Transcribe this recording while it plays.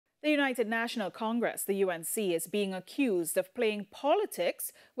The United National Congress, the UNC, is being accused of playing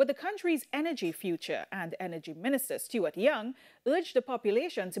politics with the country's energy future, and Energy Minister Stuart Young urged the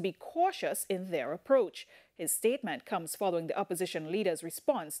population to be cautious in their approach. His statement comes following the opposition leader's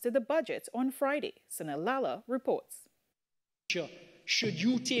response to the budget on Friday. Sunil Lala reports. Should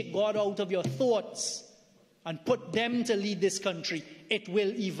you take God out of your thoughts and put them to lead this country, it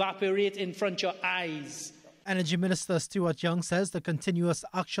will evaporate in front of your eyes. Energy Minister Stuart Young says the continuous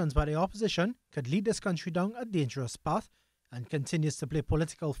actions by the opposition could lead this country down a dangerous path and continues to play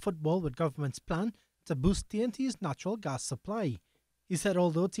political football with government's plan to boost TNT's natural gas supply. He said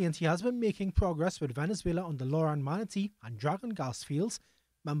although TNT has been making progress with Venezuela on the Loran Manatee and Dragon gas fields,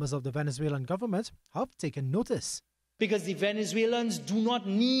 members of the Venezuelan government have taken notice. Because the Venezuelans do not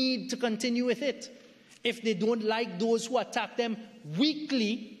need to continue with it. If they don't like those who attack them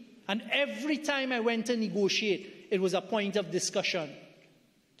weekly, and every time I went to negotiate, it was a point of discussion.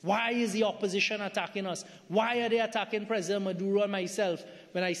 Why is the opposition attacking us? Why are they attacking President Maduro and myself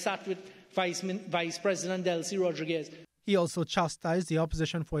when I sat with Vice President Delcy Rodriguez? He also chastised the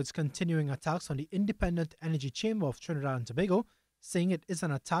opposition for its continuing attacks on the Independent Energy Chamber of Trinidad and Tobago, saying it is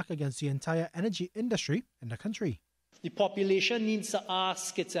an attack against the entire energy industry in the country. The population needs to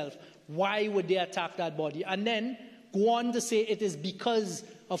ask itself, why would they attack that body? And then go on to say it is because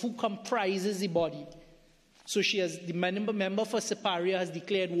of who comprises the body. So the member for Siparia has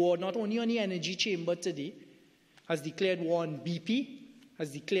declared war not only on the energy chamber today, has declared war on BP,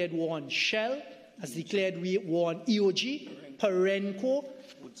 has declared war on Shell, has declared war on EOG, Perenco,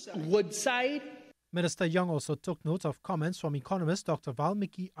 Woodside. Minister Young also took note of comments from economist Dr.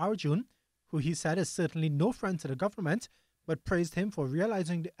 Valmiki Arjun, who he said is certainly no friend to the government, but praised him for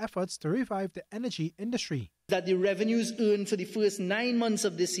realizing the efforts to revive the energy industry. That the revenues earned for the first 9 months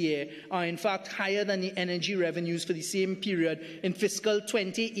of this year are in fact higher than the energy revenues for the same period in fiscal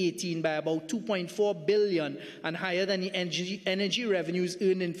 2018 by about 2.4 billion and higher than the energy revenues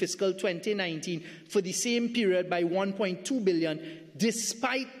earned in fiscal 2019 for the same period by 1.2 billion,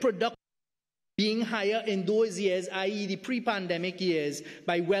 despite production being higher in those years, i.e. the pre-pandemic years,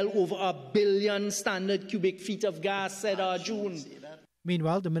 by well over 1 billion standard cubic feet of gas, said Arjun.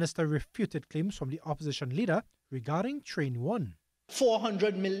 Meanwhile, the minister refuted claims from the opposition leader regarding Train 1.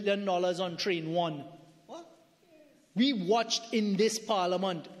 $400 million on Train 1. What? We watched in this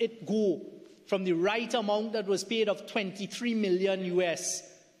parliament it go from the right amount that was paid of $23 million US.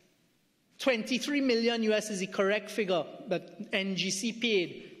 $23 million US is the correct figure that NGC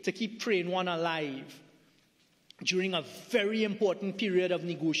paid to keep Train 1 alive during a very important period of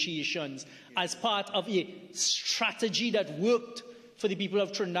negotiations as part of a strategy that worked for the people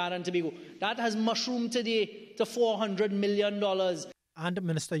of Trinidad and Tobago. That has mushroomed today to $400 million. And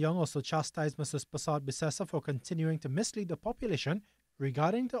Minister Young also chastised Mrs. Prasad Bisesa for continuing to mislead the population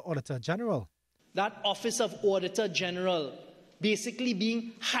regarding the Auditor General. That Office of Auditor General basically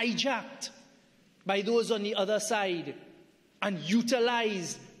being hijacked by those on the other side and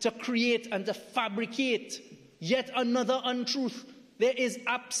utilized to create and to fabricate yet another untruth. There is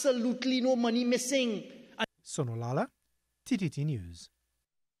absolutely no money missing. Sonolala, TTT News.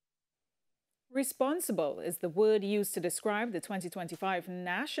 Responsible is the word used to describe the 2025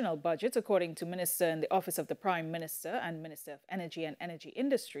 national budget, according to Minister in the Office of the Prime Minister and Minister of Energy and Energy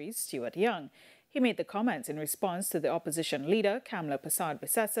Industries, Stuart Young. He made the comments in response to the opposition leader, Kamla Prasad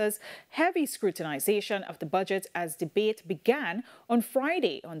Bisesa's heavy scrutinization of the budget as debate began on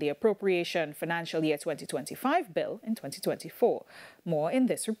Friday on the Appropriation Financial Year 2025 bill in 2024. More in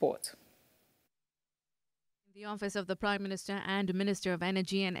this report. The Office of the Prime Minister and Minister of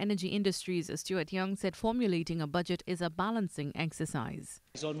Energy and Energy Industries, Stuart Young, said formulating a budget is a balancing exercise.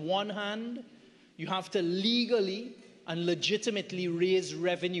 On one hand, you have to legally and legitimately raise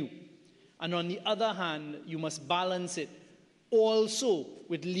revenue. And on the other hand, you must balance it also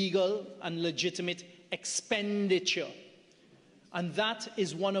with legal and legitimate expenditure. And that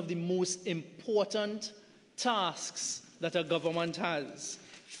is one of the most important tasks that a government has.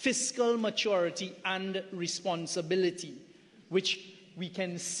 Fiscal maturity and responsibility, which we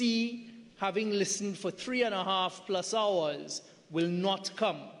can see, having listened for 3.5+ hours, will not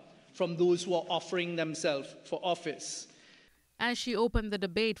come from those who are offering themselves for office. As she opened the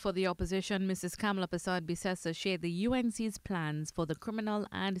debate for the opposition, Mrs. Kamla Prasad Bisesa shared the UNC's plans for the criminal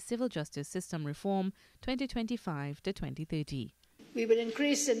and civil justice system reform 2025 to 2030. We will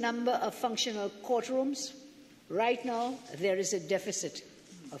increase the number of functional courtrooms. Right now, there is a deficit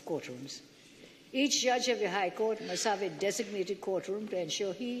of courtrooms. Each judge of the High Court must have a designated courtroom to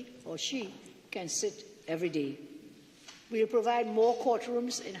ensure he or she can sit every day. We will provide more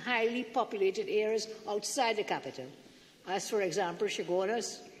courtrooms in highly populated areas outside the capital, as for example,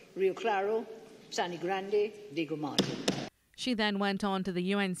 Chaguanas, Rio Claro, Sani Grande, Diego Martin. She then went on to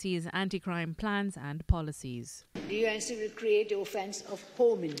the UNC's anti-crime plans and policies. The UNC will create the offence of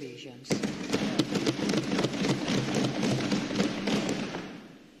home invasions.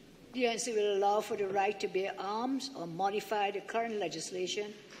 The UNC will allow for the right to bear arms or modify the current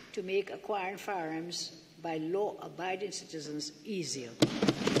legislation to make acquiring firearms by law-abiding citizens easier.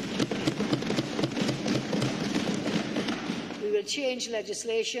 We will change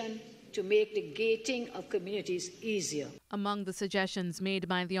legislation to make the gating of communities easier. Among the suggestions made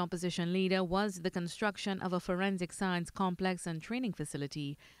by the opposition leader was the construction of a forensic science complex and training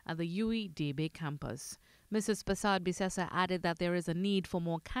facility at the UWI-Debe campus. Mrs. Prasad Bisesa added that there is a need for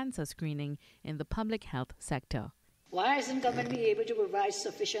more cancer screening in the public health sector. Why isn't government being able to provide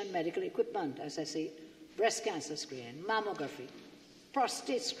sufficient medical equipment, as I say, breast cancer screening, mammography,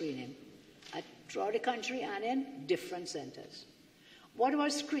 prostate screening, throughout the country and in different centres? What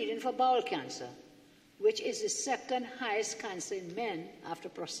about screening for bowel cancer, which is the second highest cancer in men after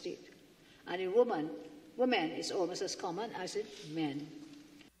prostate? And in women is almost as common as in men.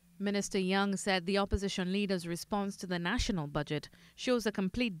 Minister Young said the opposition leader's response to the national budget shows a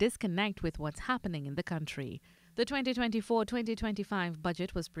complete disconnect with what's happening in the country. The 2024-2025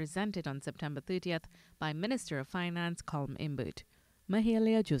 budget was presented on September 30th by Minister of Finance Colm Imbut.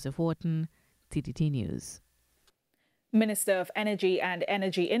 Mahalia Joseph Wharton, TTT News. Minister of Energy and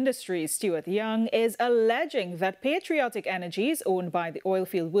Energy Industries Stuart Young is alleging that Patriotic Energies, owned by the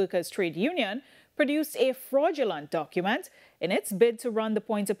Oilfield Workers Trade Union, produced a fraudulent document in its bid to run the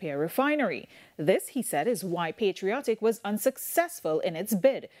Point-a-Pierre refinery. This, he said, is why Patriotic was unsuccessful in its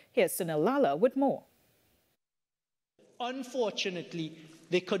bid. Here's Sunil Lala with more. Unfortunately,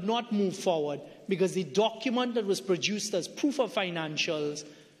 they could not move forward because the document that was produced as proof of financials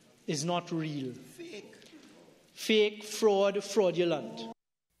is not real. Fake, fraud, fraudulent.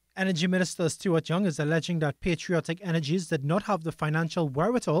 Energy Minister Stuart Young is alleging that Patriotic Energies did not have the financial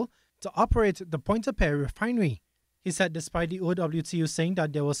wherewithal to operate the Point-a-Pierre refinery. He said despite the OWTU saying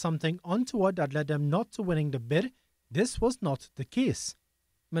that there was something untoward that led them not to winning the bid, this was not the case.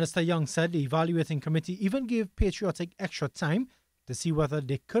 Minister Young said the evaluating committee even gave Patriotic extra time to see whether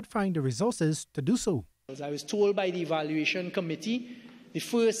they could find the resources to do so. As I was told by the evaluation committee, the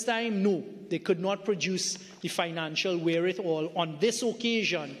first time, no, they could not produce the financial wherewithal on this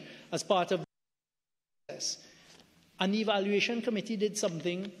occasion as part of the process. And the evaluation committee did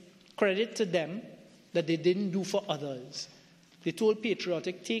something, credit to them, that they didn't do for others. They told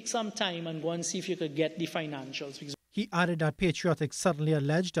Patriotic, take some time and go and see if you could get the financials. Because he added that Patriotic suddenly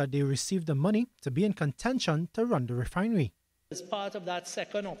alleged that they received the money to be in contention to run the refinery. as part of that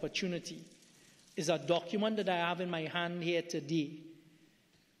second opportunity is a document that I have in my hand here today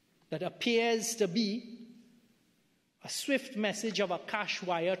that appears to be a swift message of a cash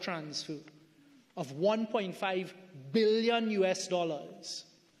wire transfer of $1.5 billion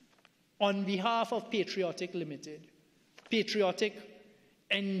on behalf of Patriotic Limited, Patriotic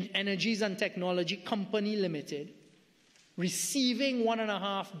Energies and Technology Company Limited, receiving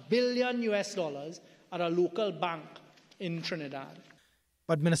 $1.5 billion at a local bank in Trinidad.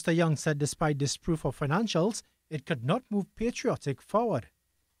 But Minister Young said despite this proof of financials, it could not move Patriotic forward.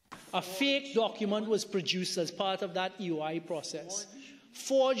 A fake document was produced as part of that EOI process.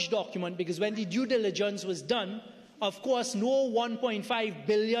 Forged document, because when the due diligence was done, of course, no $1.5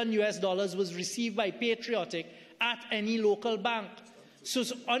 billion was received by Patriotic at any local bank. So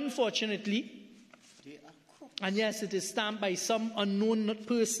unfortunately, and yes, it is stamped by some unknown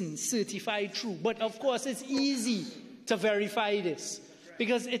person, certified true. But of course, it's easy to verify this,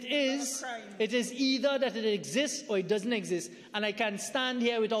 because it is either that it exists or it doesn't exist. And I can stand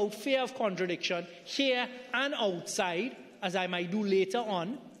here without fear of contradiction, here and outside, as I might do later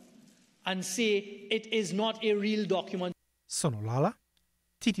on, and say it is not a real document. Sonolala,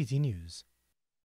 TTT News.